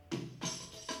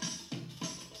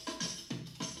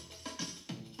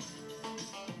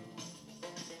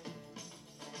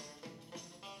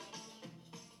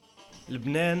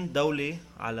لبنان دولة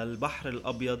على البحر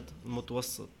الأبيض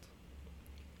المتوسط،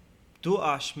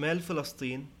 توقع شمال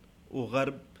فلسطين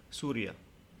وغرب سوريا.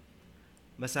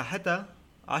 مساحتها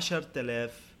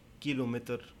 10,000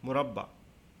 كيلومتر مربع،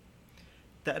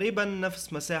 تقريبا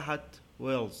نفس مساحة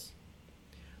ويلز.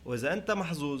 وإذا أنت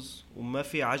محظوظ وما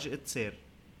في عجقة سير،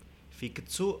 فيك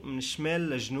تسوق من الشمال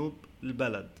لجنوب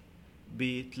البلد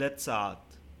ب3 ساعات.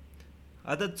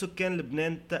 عدد سكان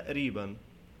لبنان تقريبا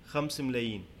 5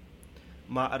 ملايين،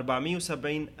 مع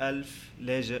 470 ألف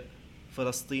لاجئ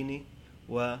فلسطيني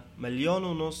و1.5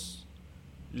 مليون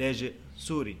لاجئ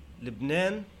سوري.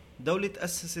 لبنان دولة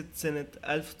تأسست سنة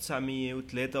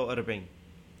 1943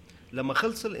 لما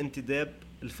خلص الانتداب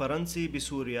الفرنسي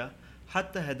بسوريا.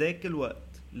 حتى هداك الوقت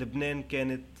لبنان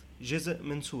كانت جزء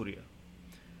من سوريا،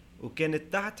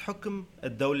 وكانت تحت حكم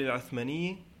الدولة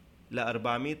العثمانية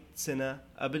ل400 سنة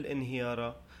قبل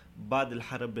انهيارها بعد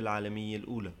الحرب العالمية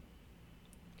الأولى.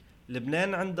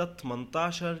 لبنان عندها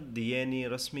 18 ديانة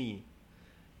رسمية،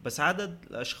 بس عدد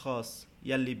الأشخاص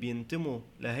يلي بينتموا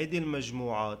لهيدي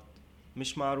المجموعات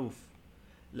مش معروف،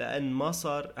 لأن ما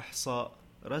صار إحصاء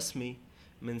رسمي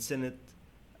من سنة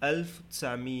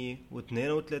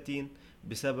 1932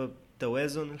 بسبب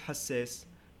توازن الحساس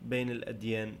بين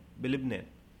الأديان بلبنان.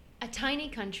 A tiny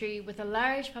country with a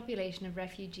large population of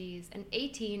refugees and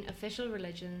 18 official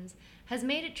religions has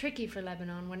made it tricky for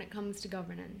Lebanon when it comes to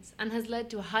governance and has led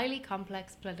to a highly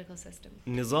complex political system.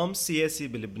 النظام السياسي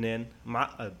بلبنان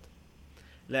معقد،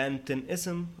 لأن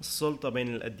تنقسم السلطة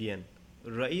بين الأديان.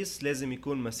 الرئيس لازم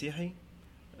يكون مسيحي،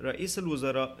 رئيس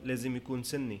الوزراء لازم يكون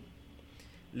سني.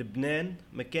 لبنان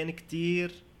مكان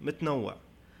كتير متنوع،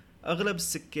 أغلب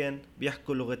السكان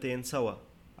بيحكوا لغتين سوا،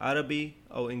 عربي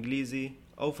أو إنجليزي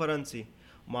أو فرنسي.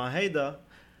 مع هيدا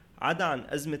عدا عن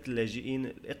أزمة اللاجئين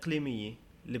الإقليمية،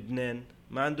 لبنان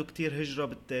ما عنده كتير هجرة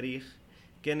بالتاريخ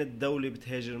كانت دولة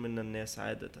بتهاجر من الناس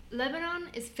عادة.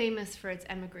 Lebanon is famous for its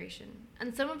emigration,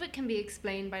 and some of it can be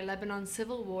explained by Lebanon's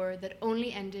civil war that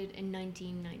only ended in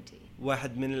 1990.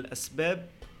 واحد من الأسباب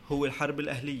هو الحرب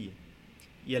الأهلية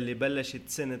يلي بلشت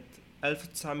سنة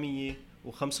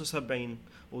 1975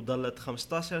 وضلت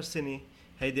 15 سنة.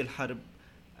 هيدي الحرب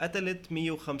قتلت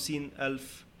 150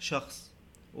 ألف شخص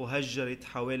وهجرت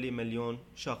حوالي 1 مليون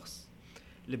شخص.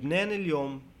 لبنان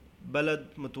اليوم بلد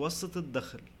متوسط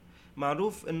الدخل،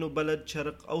 معروف انه بلد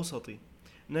شرق اوسطي،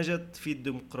 نجت فيه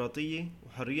الديمقراطية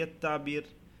وحرية التعبير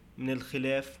من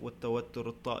الخلاف والتوتر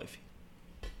الطائفي.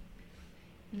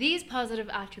 These positive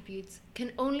attributes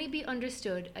can only be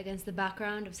understood against the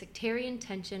background of sectarian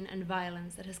tension and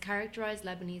violence that has characterized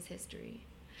Lebanese history.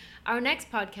 Our next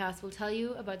podcast will tell you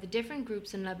about the different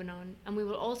groups in Lebanon, and we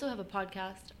will also have a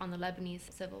podcast on the Lebanese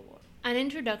civil war. An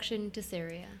introduction to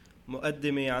Syria.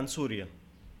 مقدمة عن سوريا.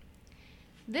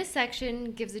 This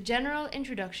section gives a general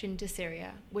introduction to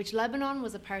Syria, which Lebanon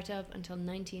was a part of until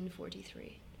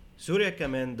 1943. سوريا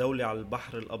كمان دولة على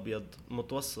البحر الأبيض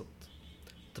المتوسط،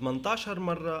 18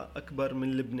 مرة أكبر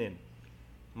من لبنان،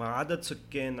 مع عدد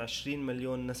سكان 20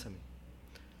 مليون نسمة.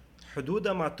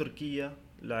 حدودها مع تركيا،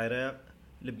 العراق،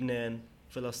 لبنان،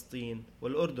 فلسطين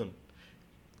والأردن.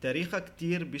 تاريخها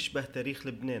كتير بيشبه تاريخ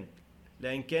لبنان،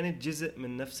 لأن كانت جزء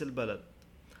من نفس البلد.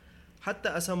 حتى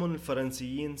قسمهم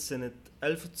الفرنسيين سنة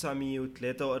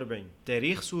 1943.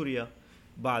 تاريخ سوريا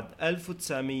بعد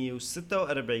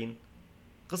 1946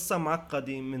 قصة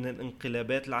معقدة من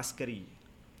الانقلابات العسكرية.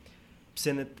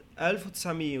 بسنة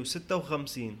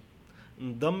 1956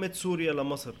 انضمت سوريا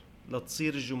لمصر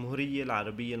لتصير الجمهورية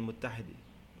العربية المتحدة،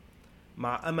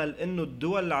 مع أمل إنه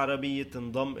الدول العربية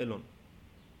تنضم إلهم.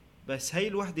 بس هاي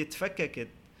الوحدة تفككت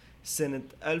سنة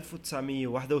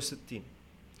 1961.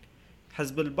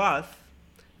 حزب البعث،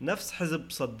 نفس حزب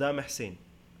صدام حسين،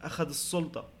 أخذ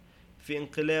السلطة في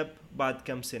انقلاب بعد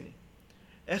كم سنة.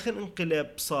 آخر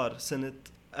انقلاب صار سنة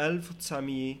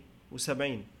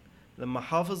 1970 لما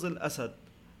حافظ الأسد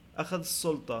أخذ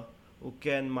السلطة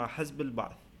وكان مع حزب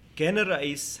البعث. كان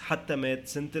الرئيس حتى مات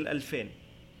سنة 2000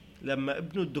 لما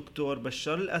ابنه الدكتور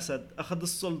بشار الأسد أخذ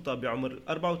السلطة بعمر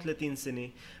 34 سنة،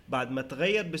 بعد ما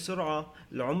تغير بسرعة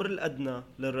العمر الأدنى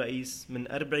للرئيس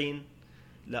من 40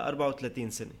 ل 34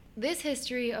 سنة. This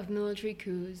history of military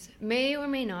coups may or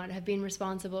may not have been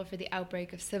responsible for the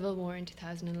outbreak of civil war in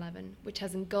 2011, which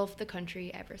has engulfed the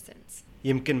country ever since.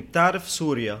 يمكن بتعرف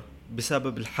سوريا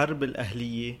بسبب الحرب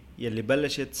الأهلية يلي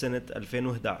بلشت سنة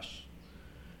 2011.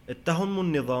 اتهموا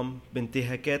النظام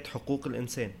بانتهاكات حقوق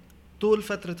الإنسان طول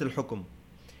فترة الحكم،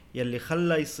 يلي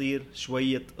خلى يصير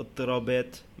شوية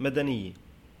اضطرابات مدنية.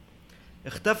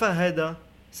 اختفى هذا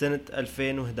سنة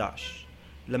 2011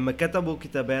 لما كتبوا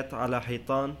كتابات على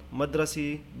حيطان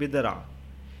مدرسة بدرعا،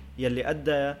 يلي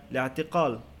أدى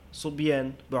لاعتقال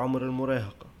صبيان بعمر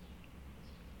المراهقة.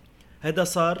 هذا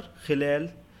صار خلال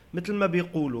مثل ما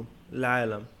بيقولوا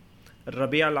العالم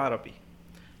الربيع العربي،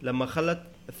 لما خلت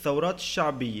الثورات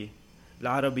الشعبية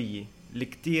العربية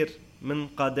الكتير من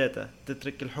قاداتها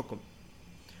تترك الحكم.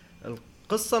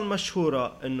 القصة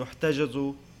المشهورة انه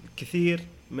احتجزوا الكثير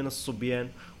من الصبيان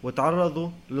وتعرضوا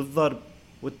للضرب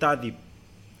والتعذيب.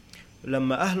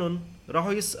 لما اهلهم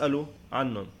راحوا يسألوا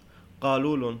عنهم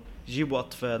قالوا لهم جيبوا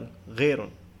اطفال غيرهم.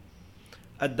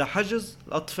 أدى حجز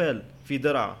الأطفال في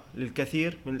درعا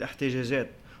للكثير من الاحتجاجات،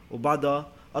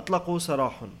 وبعدها أطلقوا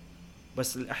سراحهم.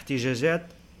 بس الاحتجاجات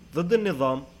ضد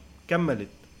النظام كملت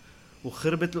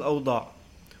وخربت الأوضاع،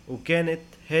 وكانت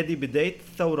هذه بداية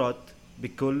الثورات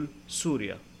بكل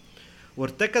سوريا،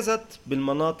 وارتكزت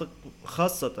بالمناطق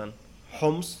خاصة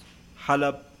حمص،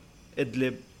 حلب،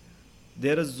 إدلب،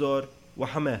 دير الزور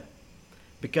وحماه.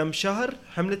 بكم شهر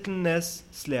حملت الناس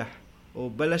سلاح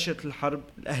وبلشت الحرب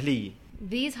الأهلية.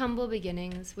 These humble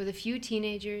beginnings with a few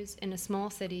teenagers in a small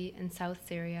city in South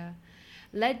Syria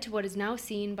led to what is now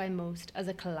seen by most as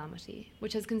a calamity,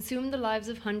 which has consumed the lives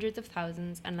of hundreds of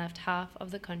thousands and left half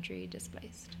of the country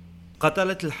displaced.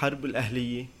 قتلت الحرب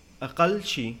الأهلية أقل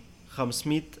شي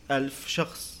 500,000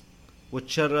 شخص،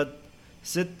 وتشرد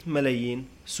 6 ملايين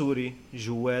سوري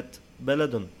جوات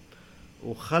بلدن،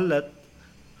 وخلت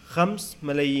 5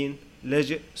 ملايين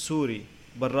لاجئ سوري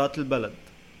برات البلد.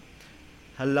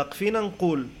 هلق فينا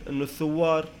نقول انه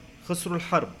الثوار خسروا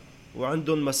الحرب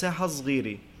وعندهم مساحة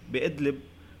صغيرة بإدلب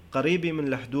قريبة من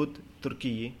الحدود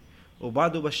التركية،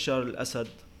 وبعده بشار الأسد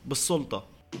بالسلطة.